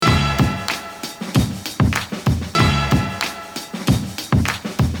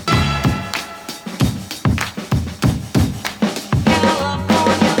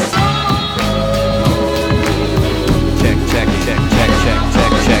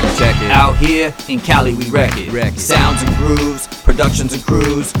here in Cali we wreck it. Sounds and grooves, productions and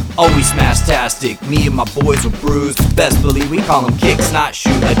crews, always smash-tastic. Me and my boys were bruised. Best believe we call them kicks, not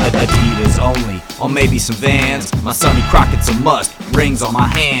shoes. Adidas only, or maybe some Vans. My Sonny Crockett's a must, rings on my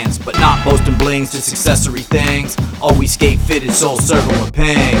hands, but not boasting blings, just accessory things. Always skate fitted, soul serving with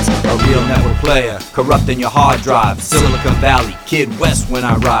pangs. A real network player, corrupting your hard drive. Silicon Valley, Kid West when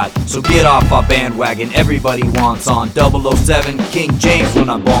I ride. So get off our bandwagon, everybody wants on 007, King James when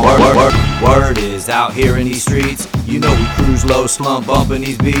I'm born. Word is out here in these streets, you know we cruise low, slump bumping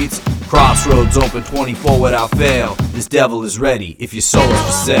these beats. Crossroads open 24 without fail. This devil is ready if your soul is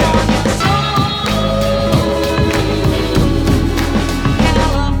for sale.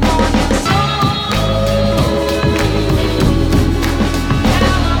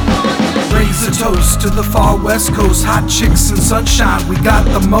 Toast to the far west coast, hot chicks and sunshine, we got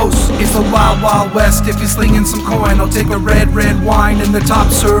the most. It's the wild, wild west, if you're slinging some coin, I'll take a red, red wine and the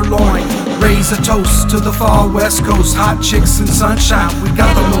top sirloin. Raise a toast to the far west coast, hot chicks and sunshine, we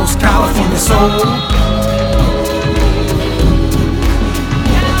got the most California soul.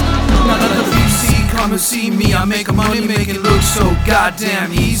 Come and see me, I make money, make it look so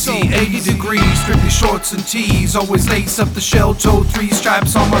goddamn easy. 80 degrees, strictly shorts and tees, always lace up the shell-toe, 3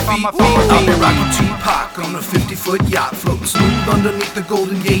 stripes on my feet. I'll be rocking Tupac on a 50-foot yacht, floating smooth underneath the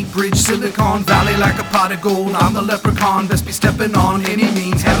Golden Gate Bridge, Silicon Valley like a pot of gold. I'm the leprechaun, best be stepping on any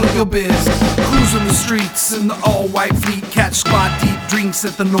means, handle your biz. Cruising the streets in the all-white fleet, catch squad deep drinks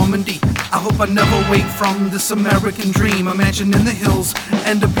at the Normandy. I hope I never wake from this American dream, a mansion in the hills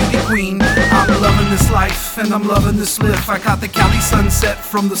and a beauty queen. I'm loving this life and I'm loving this lift. I caught the Cali sunset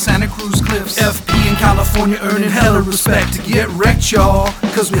from the Santa Cruz cliffs. FP in California earning hella respect. To get wrecked, y'all,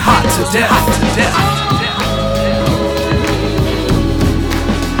 cause we hot to death. Hot to death.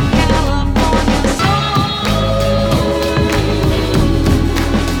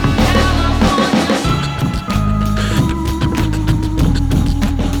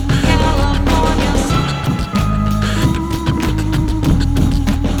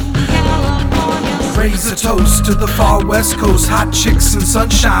 Raise a toast to the far west coast, hot chicks and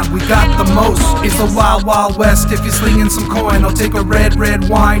sunshine, we got the most. It's the wild, wild west, if you're slinging some coin, I'll take a red, red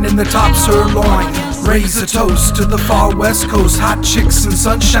wine and the top sirloin. Raise a toast to the far west coast, hot chicks and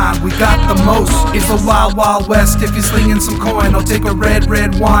sunshine, we got the most. It's the wild, wild west, if you're slinging some coin, I'll take a red,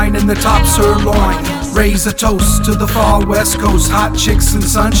 red wine and the top sirloin. Raise a toast to the far west coast, hot chicks and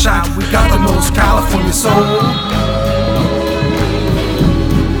sunshine, we got the most California soul.